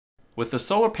With the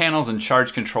solar panels and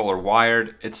charge controller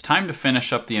wired, it's time to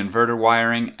finish up the inverter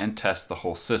wiring and test the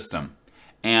whole system.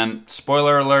 And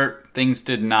spoiler alert, things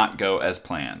did not go as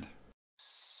planned.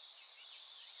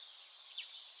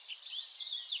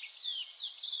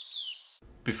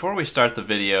 Before we start the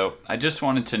video, I just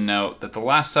wanted to note that the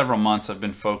last several months I've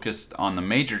been focused on the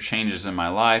major changes in my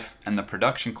life, and the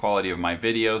production quality of my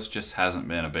videos just hasn't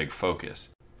been a big focus.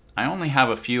 I only have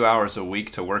a few hours a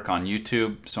week to work on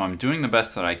YouTube, so I'm doing the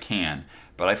best that I can,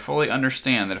 but I fully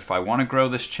understand that if I want to grow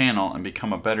this channel and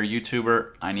become a better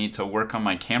YouTuber, I need to work on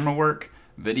my camera work,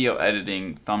 video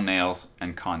editing, thumbnails,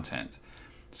 and content.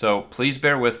 So please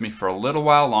bear with me for a little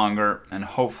while longer, and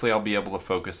hopefully I'll be able to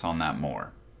focus on that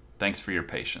more. Thanks for your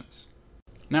patience.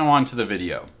 Now on to the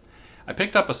video. I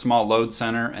picked up a small load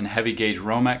center and heavy gauge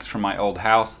Romex from my old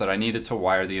house that I needed to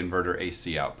wire the inverter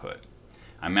AC output.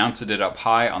 I mounted it up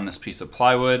high on this piece of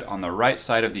plywood on the right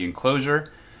side of the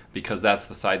enclosure because that's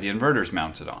the side the inverter's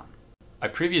mounted on. I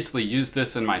previously used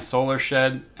this in my solar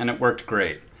shed and it worked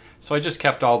great, so I just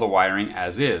kept all the wiring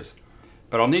as is.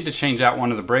 But I'll need to change out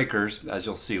one of the breakers, as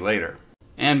you'll see later.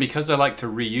 And because I like to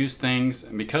reuse things,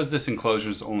 and because this enclosure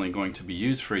is only going to be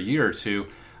used for a year or two,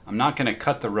 I'm not going to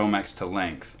cut the Romex to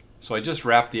length. So I just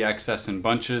wrapped the excess in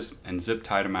bunches and zip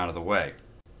tied them out of the way.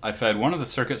 I fed one of the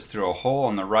circuits through a hole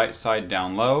on the right side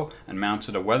down low and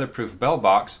mounted a weatherproof bell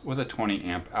box with a 20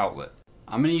 amp outlet.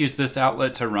 I'm going to use this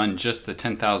outlet to run just the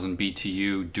 10,000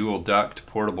 BTU dual duct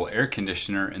portable air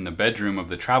conditioner in the bedroom of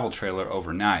the travel trailer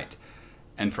overnight,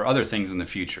 and for other things in the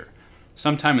future.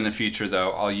 Sometime in the future though,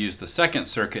 I'll use the second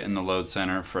circuit in the load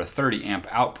center for a 30 amp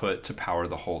output to power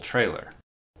the whole trailer.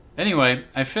 Anyway,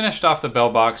 I finished off the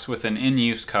bell box with an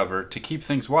in-use cover to keep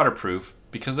things waterproof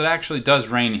because it actually does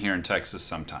rain here in Texas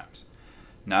sometimes.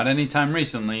 Not anytime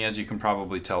recently, as you can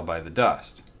probably tell by the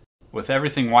dust. With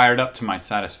everything wired up to my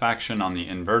satisfaction on the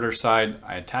inverter side,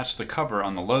 I attached the cover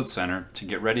on the load center to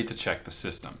get ready to check the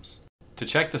systems. To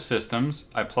check the systems,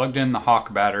 I plugged in the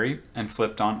Hawk battery and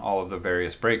flipped on all of the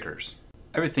various breakers.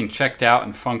 Everything checked out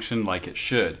and functioned like it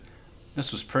should.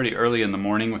 This was pretty early in the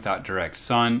morning without direct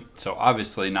sun, so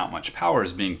obviously not much power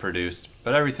is being produced,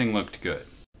 but everything looked good.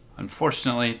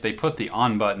 Unfortunately, they put the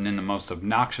on button in the most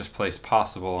obnoxious place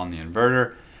possible on the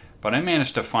inverter, but I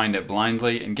managed to find it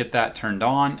blindly and get that turned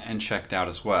on and checked out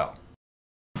as well.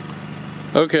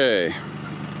 Okay,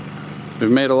 we've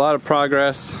made a lot of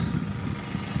progress,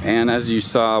 and as you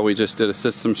saw, we just did a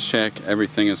systems check.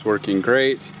 Everything is working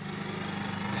great.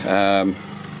 The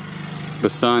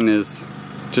sun is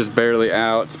just barely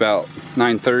out. It's about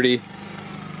 9:30.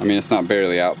 I mean, it's not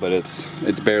barely out, but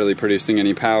it's barely producing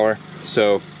any power.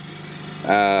 So,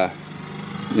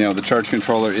 you know, the charge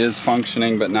controller is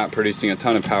functioning, but not producing a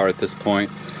ton of power at this point.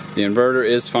 The inverter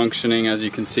is functioning. As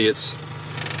you can see, it's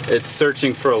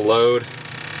searching for a load.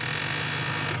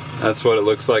 That's what it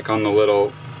looks like on the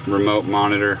little remote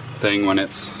monitor thing when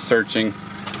it's searching.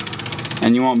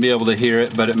 And you won't be able to hear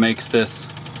it, but it makes this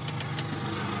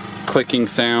clicking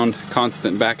sound,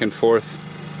 constant back and forth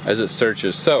as it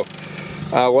searches. So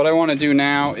what I want to do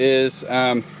now is,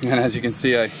 and as you can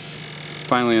see, I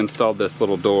finally installed this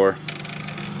little door.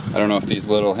 I don't know if these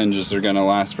little hinges are going to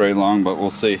last very long, but we'll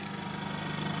see.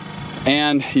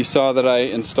 And you saw that I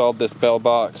installed this bell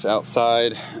box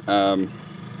outside,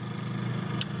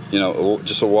 you know,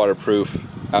 just a waterproof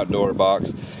outdoor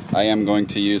box. I am going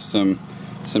to use some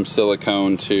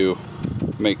silicone to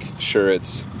make sure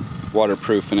it's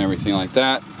waterproof and everything like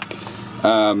that.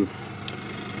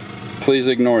 Please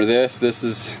ignore this. This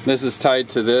is tied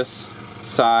to this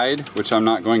side, which I'm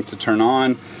not going to turn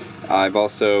on. I've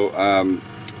also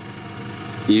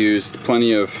used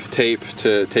plenty of tape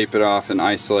to tape it off and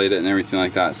isolate it and everything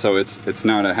like that, so it's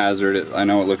not a hazard. I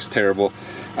know it looks terrible.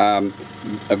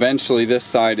 Eventually this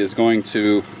side is going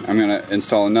to, I'm going to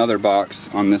install another box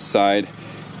on this side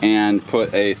and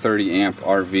put a 30 amp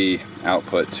RV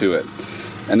output to it.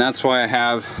 And that's why I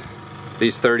have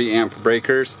these 30 amp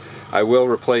breakers. I will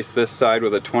replace this side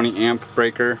with a 20 amp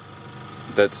breaker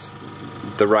that's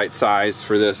the right size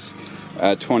for this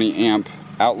 20 amp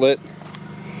outlet.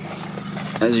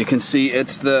 As you can see,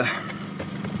 it's the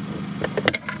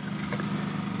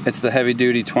heavy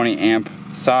duty 20 amp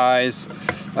size.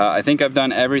 I think I've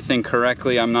done everything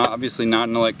correctly. I'm obviously not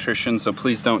an electrician, so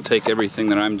please don't take everything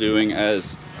that I'm doing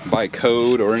as by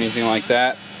code or anything like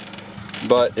that.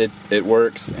 But it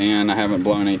works, and I haven't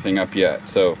blown anything up yet,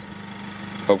 so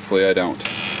hopefully I don't.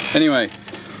 Anyway,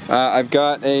 I've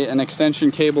got an extension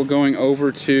cable going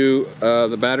over to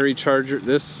the battery charger.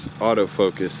 This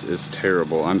autofocus is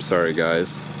terrible. I'm sorry,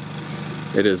 guys.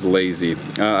 It is lazy.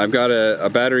 I've got a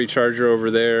battery charger over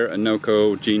there, a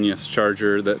Noco Genius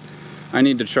charger that I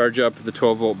need to charge up the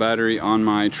 12-volt battery on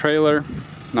my trailer.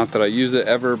 Not that I use it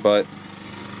ever, but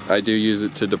I do use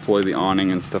it to deploy the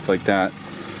awning and stuff like that.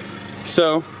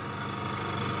 So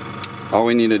all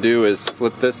we need to do is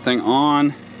flip this thing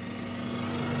on.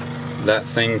 That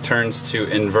thing turns to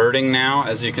inverting now.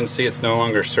 As you can see, it's no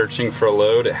longer searching for a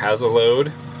load, it has a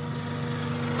load.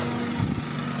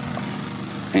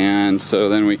 And so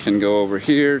then we can go over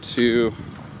here to,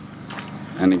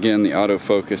 and again the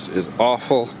autofocus is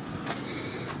awful.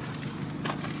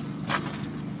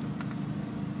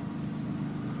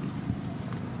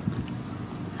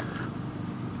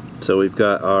 So we've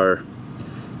got our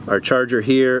charger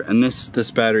here, and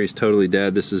this battery is totally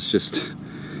dead. This is just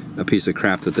a piece of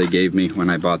crap that they gave me when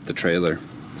I bought the trailer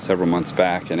several months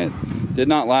back, and it did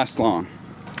not last long.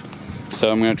 So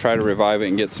I'm going to try to revive it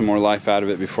and get some more life out of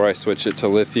it before I switch it to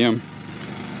lithium.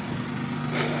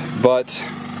 But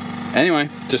anyway,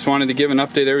 just wanted to give an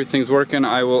update. Everything's working.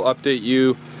 I will update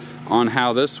you on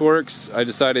how this works. I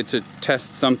decided to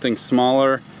test something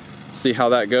smaller, see how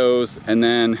that goes, and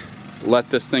then let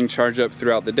this thing charge up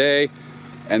throughout the day,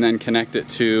 and then connect it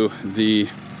to the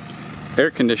air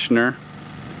conditioner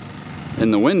in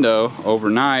the window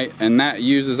overnight. And that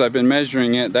uses, I've been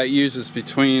measuring it, that uses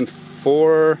between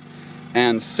 4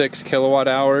 and 6 kilowatt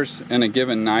hours in a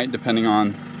given night, depending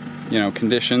on, you know,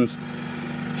 conditions.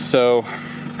 So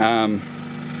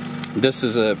this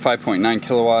is a 5.9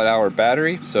 kilowatt hour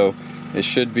battery, so it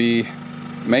should be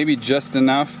maybe just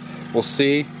enough. We'll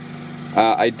see.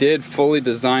 I did fully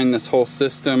design this whole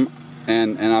system,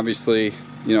 and obviously,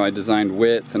 you know, I designed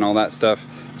width and all that stuff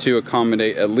to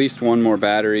accommodate at least one more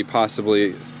battery,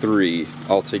 possibly 3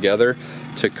 altogether,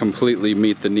 to completely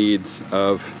meet the needs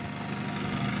of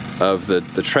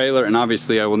the trailer. And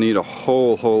obviously I will need a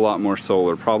whole lot more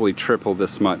solar, probably triple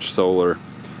this much solar,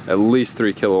 at least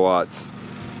 3 kilowatts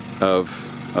of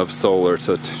solar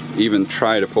to even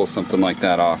try to pull something like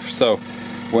that off. So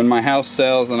when my house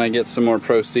sells and I get some more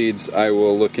proceeds, I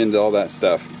will look into all that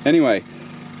stuff. Anyway,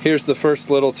 here's the first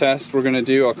little test we're gonna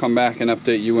do. I'll come back and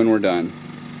update you when we're done.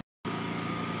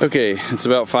 Okay, it's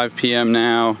about 5 p.m.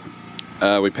 now.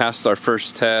 We passed our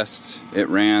first test. It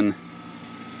ran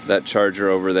that charger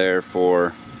over there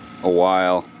for a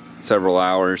while, several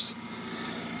hours.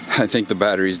 I think the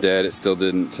battery's dead. It still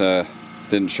didn't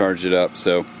charge it up,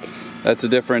 so that's a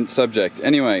different subject.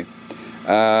 Anyway,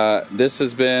 this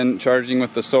has been charging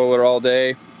with the solar all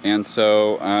day, and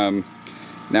so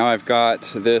now I've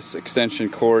got this extension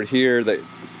cord here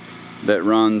that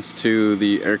runs to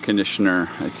the air conditioner.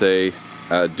 It's a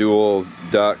dual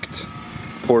duct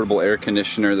portable air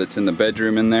conditioner that's in the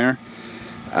bedroom in there.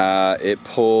 It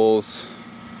pulls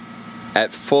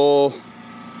at full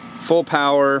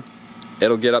power.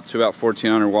 It'll get up to about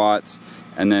 1400 watts,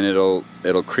 and then it'll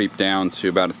creep down to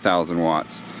about 1000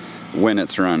 watts when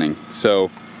it's running.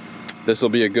 So this will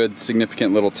be a good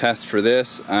significant little test for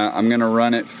this. I'm gonna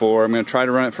try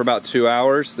to run it for about 2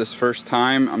 hours this first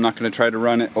time. I'm not gonna try to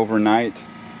run it overnight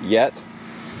yet,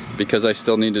 because I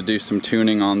still need to do some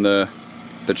tuning on the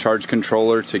charge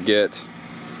controller to get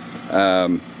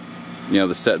you know,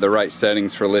 the right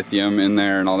settings for lithium in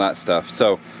there and all that stuff.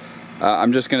 So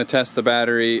I'm just going to test the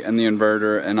battery and the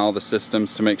inverter and all the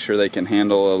systems to make sure they can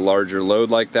handle a larger load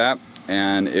like that.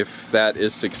 And if that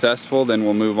is successful, then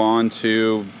we'll move on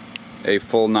to a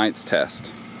full night's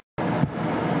test.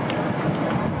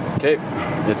 Okay,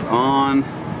 it's on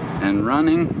and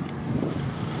running.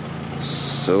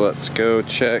 So let's go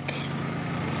check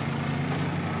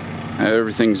how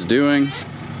everything's doing.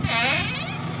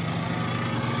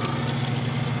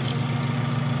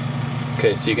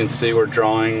 Okay, so you can see we're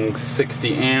drawing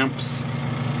 60 amps.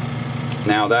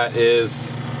 Now that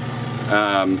is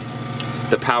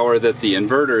the power that the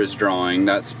inverter is drawing.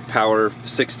 That's power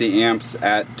 60 amps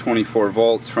at 24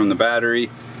 volts from the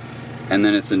battery, and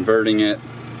then it's inverting it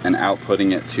and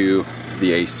outputting it to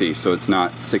the AC. So it's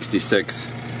not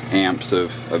 66 amps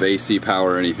of AC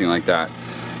power or anything like that.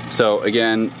 So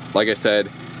again, like I said,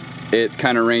 it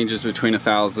kind of ranges between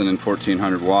 1000 and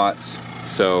 1400 watts.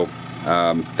 So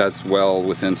that's well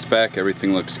within spec.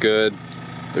 Everything looks good.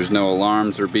 There's no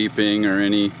alarms or beeping or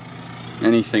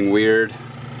anything weird.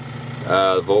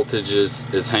 The voltage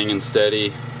is hanging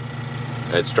steady.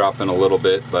 It's dropping a little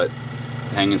bit, but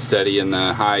hanging steady in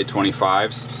the high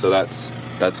 25s. So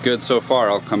that's good so far.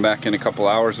 I'll come back in a couple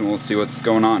hours and we'll see what's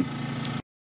going on.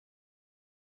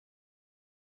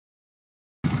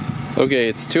 Okay,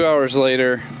 it's 2 hours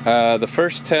later. The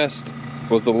first test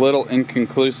was a little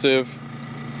inconclusive.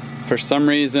 For some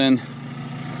reason,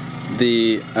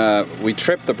 we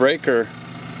tripped the breaker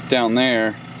down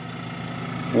there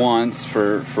once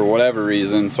for whatever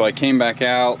reason. So I came back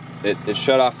out it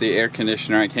shut off the air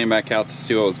conditioner. I came back out to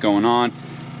see what was going on,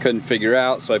 couldn't figure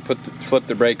out, so I flipped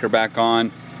the breaker back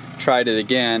on, tried it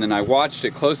again, and I watched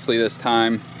it closely this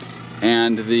time,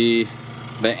 and the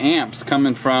amps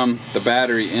coming from the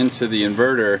battery into the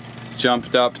inverter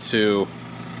jumped up to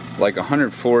like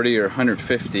 140 or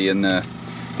 150, and the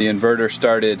inverter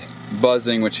started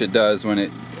buzzing, which it does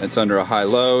when it's under a high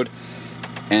load.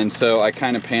 And so I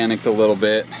kind of panicked a little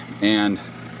bit and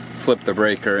flipped the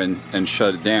breaker and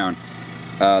shut it down.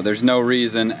 There's no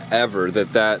reason ever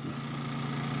that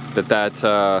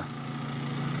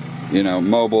you know,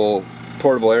 mobile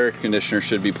portable air conditioner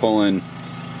should be pulling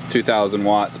 2,000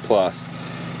 watts plus.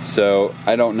 So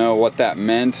I don't know what that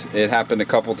meant. It happened a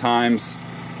couple times.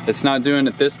 It's not doing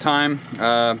it this time.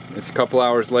 It's a couple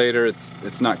hours later.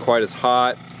 It's not quite as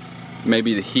hot.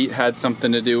 Maybe the heat had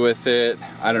something to do with it.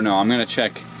 I don't know. I'm gonna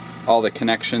check all the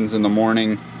connections in the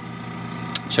morning,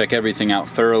 check everything out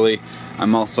thoroughly.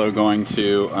 I'm also going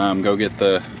to go get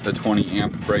the 20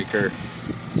 amp breaker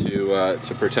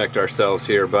to protect ourselves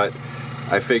here, but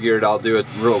I figured I'll do a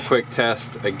real quick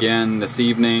test again this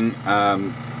evening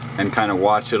and kind of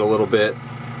watch it a little bit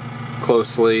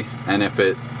closely, and if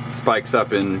it spikes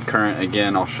up in current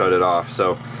again, I'll shut it off.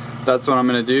 So that's what I'm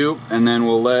gonna do, and then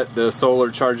we'll let the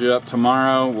solar charge it up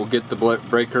tomorrow. We'll get the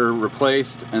breaker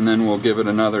replaced, and then we'll give it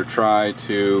another try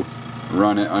to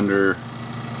run it under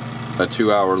a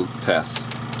 2-hour test.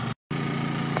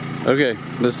 Okay,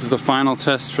 this is the final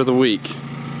test for the week.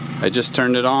 I just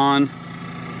turned it on,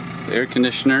 the air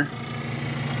conditioner.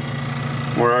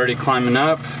 We're already climbing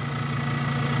up,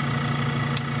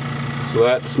 so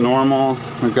that's normal.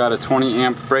 We've got a 20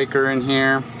 amp breaker in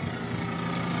here.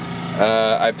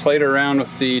 I played around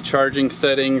with the charging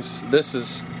settings. This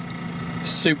is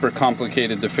super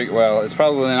complicated to figure. Well, it's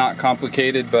probably not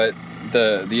complicated, but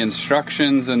the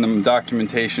instructions and the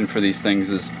documentation for these things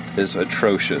is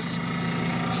atrocious.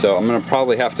 So I'm gonna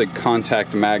probably have to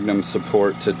contact Magnum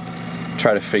support to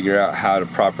try to figure out how to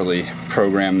properly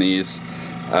program these.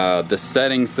 The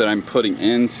settings that I'm putting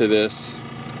into this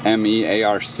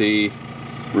MEARC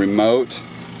remote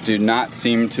do not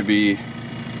seem to be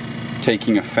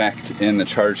taking effect in the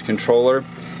charge controller,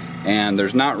 and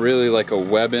there's not really like a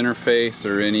web interface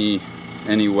or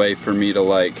any way for me to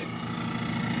like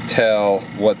tell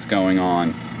what's going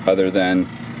on other than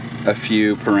a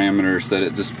few parameters that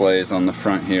it displays on the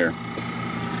front here.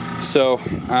 So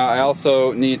I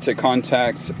also need to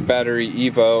contact Battery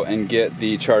Evo and get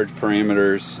the charge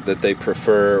parameters that they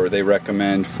prefer or they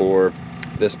recommend for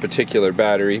this particular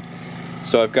battery.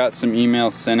 So I've got some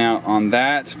emails sent out on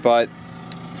that, but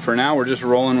for now we're just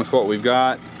rolling with what we've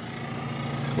got.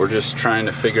 We're just trying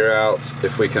to figure out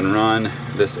if we can run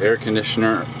this air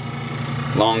conditioner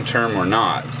long term or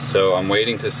not. So I'm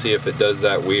waiting to see if it does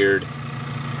that weird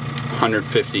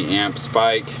 150 amp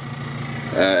spike.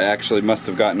 It actually must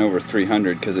have gotten over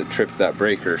 300 because it tripped that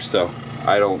breaker. So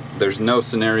there's no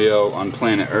scenario on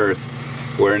planet Earth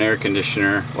where an air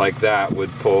conditioner like that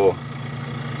would pull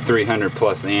 300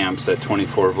 plus amps at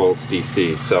 24 volts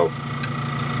DC. So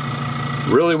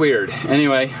really weird.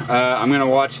 Anyway, I'm gonna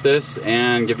watch this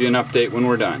and give you an update when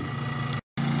we're done.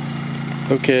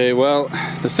 Okay, well,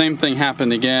 the same thing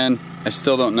happened again. I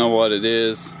still don't know what it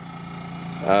is.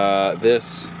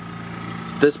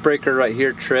 This breaker right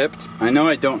here tripped. I know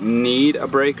I don't need a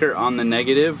breaker on the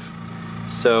negative,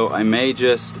 so I may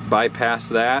just bypass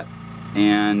that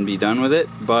and be done with it,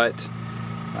 but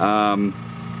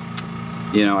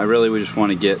you know, I really would just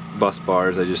want to get bus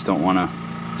bars. I just don't want to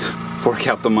fork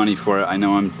out the money for it. I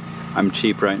know I'm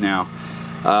cheap right now.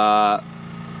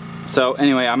 So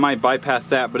anyway, I might bypass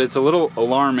that, but it's a little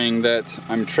alarming that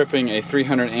I'm tripping a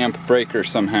 300 amp breaker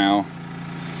somehow.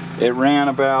 It ran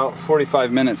about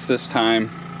 45 minutes this time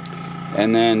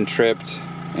and then tripped,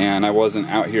 and I wasn't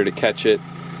out here to catch it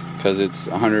because it's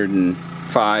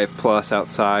 105 plus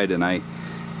outside and I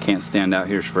can't stand out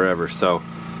here forever. So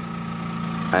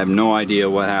I have no idea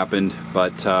what happened,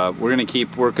 but we're gonna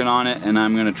keep working on it, and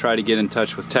I'm gonna try to get in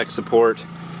touch with tech support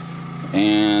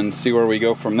and see where we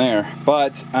go from there.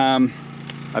 But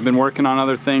I've been working on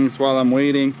other things while I'm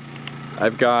waiting.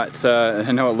 I've got,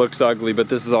 I know it looks ugly, but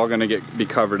this is all gonna be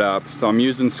covered up. So I'm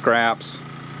using scraps.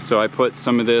 So I put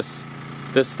some of this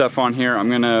stuff on here. I'm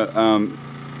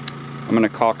gonna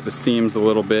caulk the seams a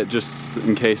little bit just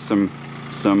in case some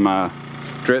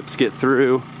drips get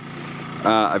through.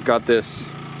 I've got this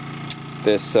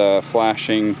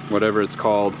flashing, whatever it's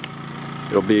called.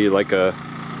 It'll be like a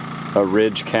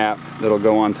ridge cap that'll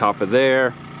go on top of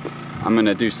there. I'm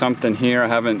gonna do something here. I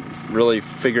haven't really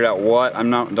figured out what.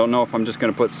 Don't know if I'm just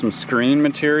gonna put some screen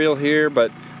material here,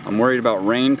 but I'm worried about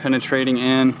rain penetrating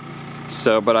in.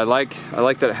 So, but I like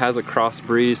that it has a cross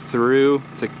breeze through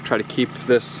to try to keep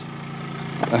this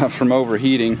from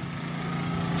overheating.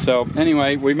 So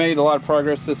anyway, we made a lot of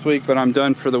progress this week, but I'm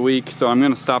done for the week, so I'm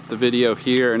gonna stop the video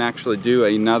here and actually do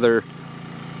another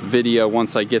video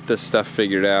once I get this stuff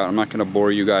figured out. I'm not gonna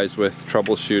bore you guys with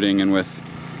troubleshooting and with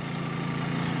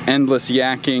endless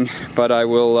yakking, but I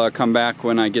will come back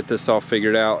when I get this all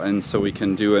figured out, and so we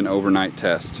can do an overnight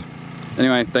test.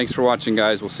 Anyway, thanks for watching,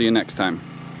 guys. We'll see you next time.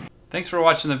 Thanks for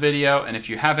watching the video, and if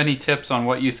you have any tips on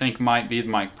what you think might be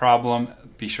my problem,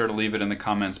 be sure to leave it in the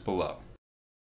comments below.